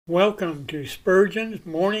Welcome to Spurgeon's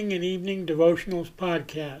Morning and Evening Devotionals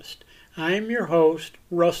Podcast. I am your host,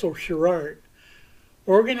 Russell Sherrard.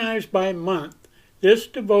 Organized by month, this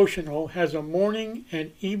devotional has a morning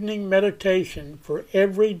and evening meditation for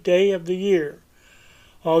every day of the year.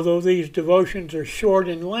 Although these devotions are short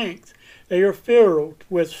in length, they are filled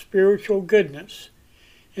with spiritual goodness.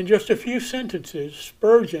 In just a few sentences,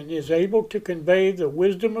 Spurgeon is able to convey the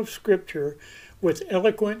wisdom of Scripture with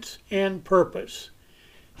eloquence and purpose.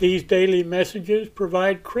 These daily messages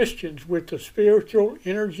provide Christians with the spiritual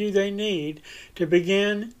energy they need to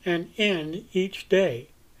begin and end each day.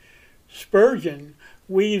 Spurgeon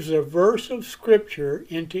weaves a verse of Scripture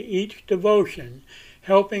into each devotion,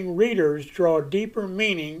 helping readers draw deeper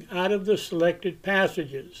meaning out of the selected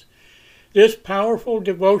passages. This powerful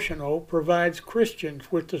devotional provides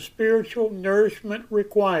Christians with the spiritual nourishment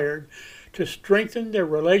required to strengthen their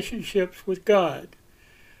relationships with God.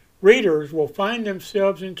 Readers will find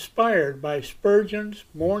themselves inspired by Spurgeon's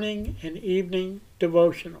morning and evening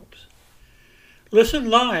devotionals.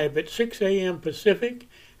 Listen live at 6 a.m. Pacific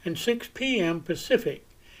and 6 p.m. Pacific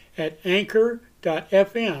at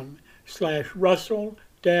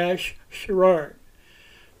anchor.fm/Russell-Sherrard.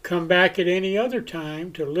 Come back at any other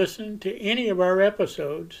time to listen to any of our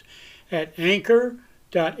episodes at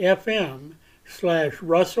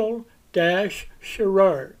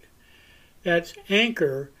anchor.fm/Russell-Sherrard. That's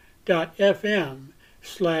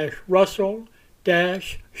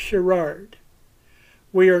anchor.fm/Russell-Sherrard.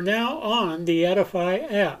 We are now on the Edify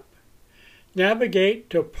app. Navigate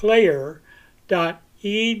to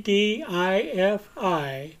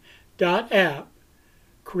player.edifi.app,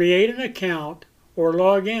 create an account, or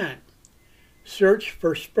log in. Search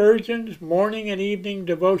for Spurgeon's Morning and Evening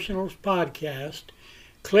Devotionals Podcast,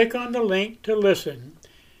 click on the link to listen,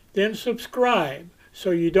 then subscribe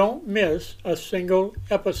so you don't miss a single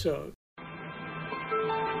episode.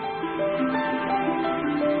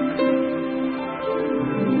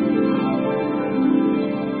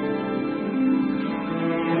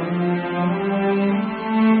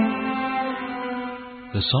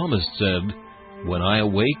 The psalmist said, "When I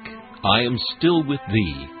awake, I am still with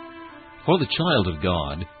Thee." For the child of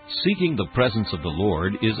God, seeking the presence of the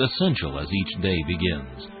Lord is essential as each day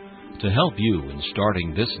begins. To help you in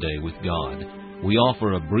starting this day with God, we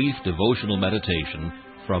offer a brief devotional meditation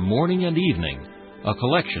from morning and evening, a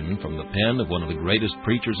collection from the pen of one of the greatest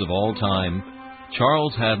preachers of all time,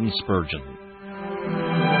 Charles Haddon Spurgeon.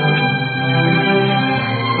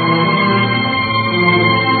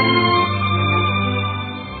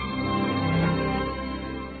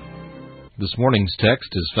 This morning's text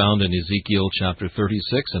is found in Ezekiel chapter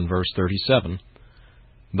 36 and verse 37.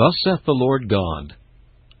 "Thus saith the Lord God,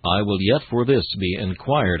 I will yet for this be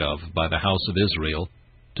inquired of by the house of Israel,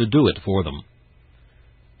 to do it for them."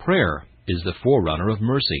 Prayer is the forerunner of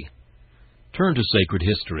mercy. Turn to sacred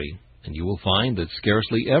history, and you will find that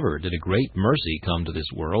scarcely ever did a great mercy come to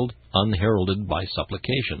this world unheralded by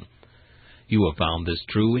supplication. You have found this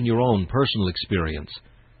true in your own personal experience.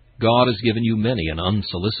 God has given you many an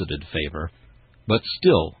unsolicited favor, but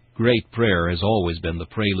still great prayer has always been the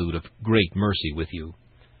prelude of great mercy with you.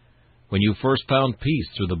 When you first found peace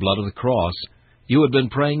through the blood of the cross, you had been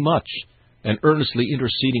praying much, and earnestly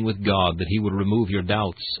interceding with God that He would remove your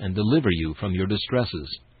doubts and deliver you from your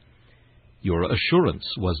distresses. Your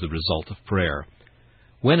assurance was the result of prayer.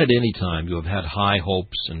 When at any time you have had high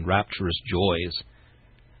hopes and rapturous joys,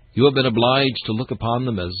 you have been obliged to look upon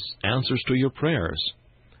them as answers to your prayers.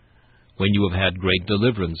 When you have had great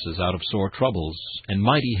deliverances out of sore troubles, and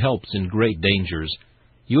mighty helps in great dangers,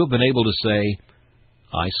 you have been able to say,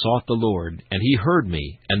 "I sought the Lord, and He heard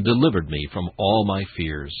me, and delivered me from all my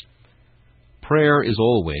fears." Prayer is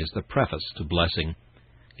always the preface to blessing.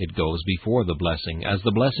 It goes before the blessing, as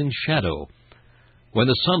the blessing's shadow. When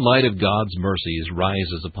the sunlight of God's mercies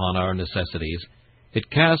rises upon our necessities,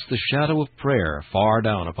 it casts the shadow of prayer far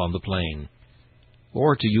down upon the plain.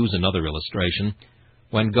 Or, to use another illustration,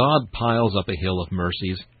 when God piles up a hill of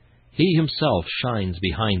mercies, He Himself shines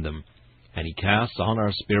behind them, and He casts on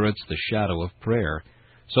our spirits the shadow of prayer,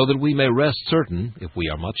 so that we may rest certain, if we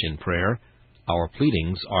are much in prayer, our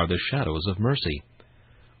pleadings are the shadows of mercy.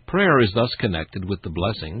 Prayer is thus connected with the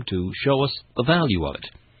blessing to show us the value of it.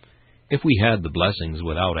 If we had the blessings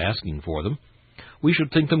without asking for them, we should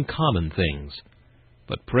think them common things.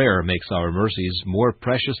 But prayer makes our mercies more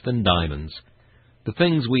precious than diamonds. The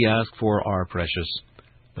things we ask for are precious,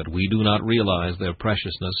 but we do not realize their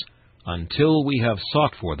preciousness until we have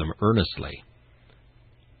sought for them earnestly.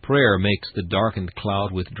 Prayer makes the darkened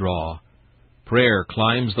cloud withdraw. Prayer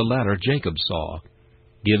climbs the ladder Jacob saw,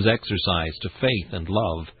 gives exercise to faith and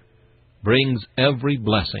love, brings every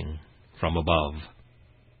blessing from above.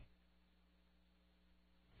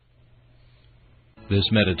 This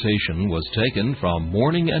meditation was taken from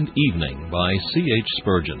Morning and Evening by C.H.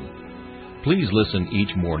 Spurgeon. Please listen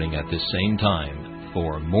each morning at this same time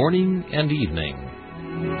for Morning and Evening.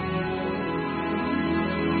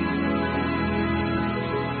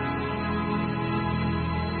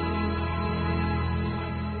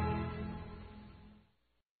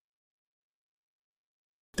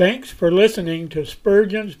 Thanks for listening to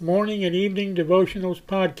Spurgeon's Morning and Evening Devotionals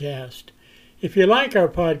podcast. If you like our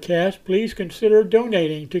podcast, please consider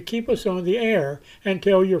donating to keep us on the air and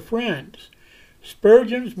tell your friends.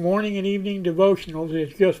 Spurgeon's Morning and Evening Devotionals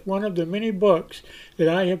is just one of the many books that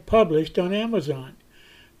I have published on Amazon.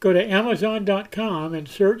 Go to Amazon.com and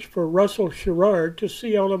search for Russell Sherrard to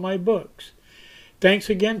see all of my books.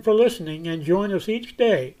 Thanks again for listening, and join us each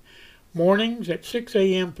day, mornings at 6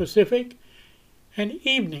 a.m. Pacific and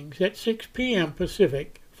evenings at 6 p.m.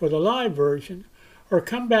 Pacific for the live version, or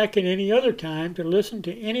come back at any other time to listen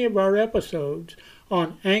to any of our episodes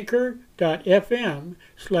on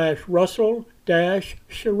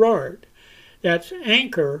anchor.fm/Russell-Sherrard. That's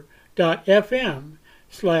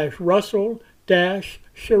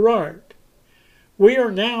anchor.fm/Russell-Sherrard. We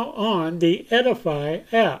are now on the Edify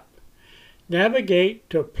app. Navigate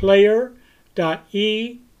to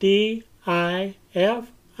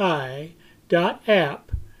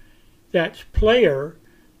player.edifi.app. That's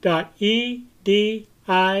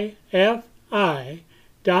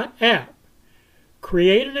player.edifi.app.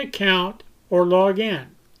 Create an account or log in.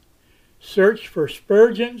 Search for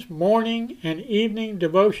Spurgeon's Morning and Evening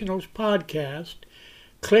Devotionals podcast.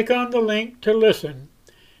 Click on the link to listen,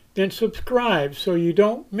 then subscribe so you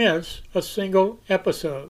don't miss a single episode.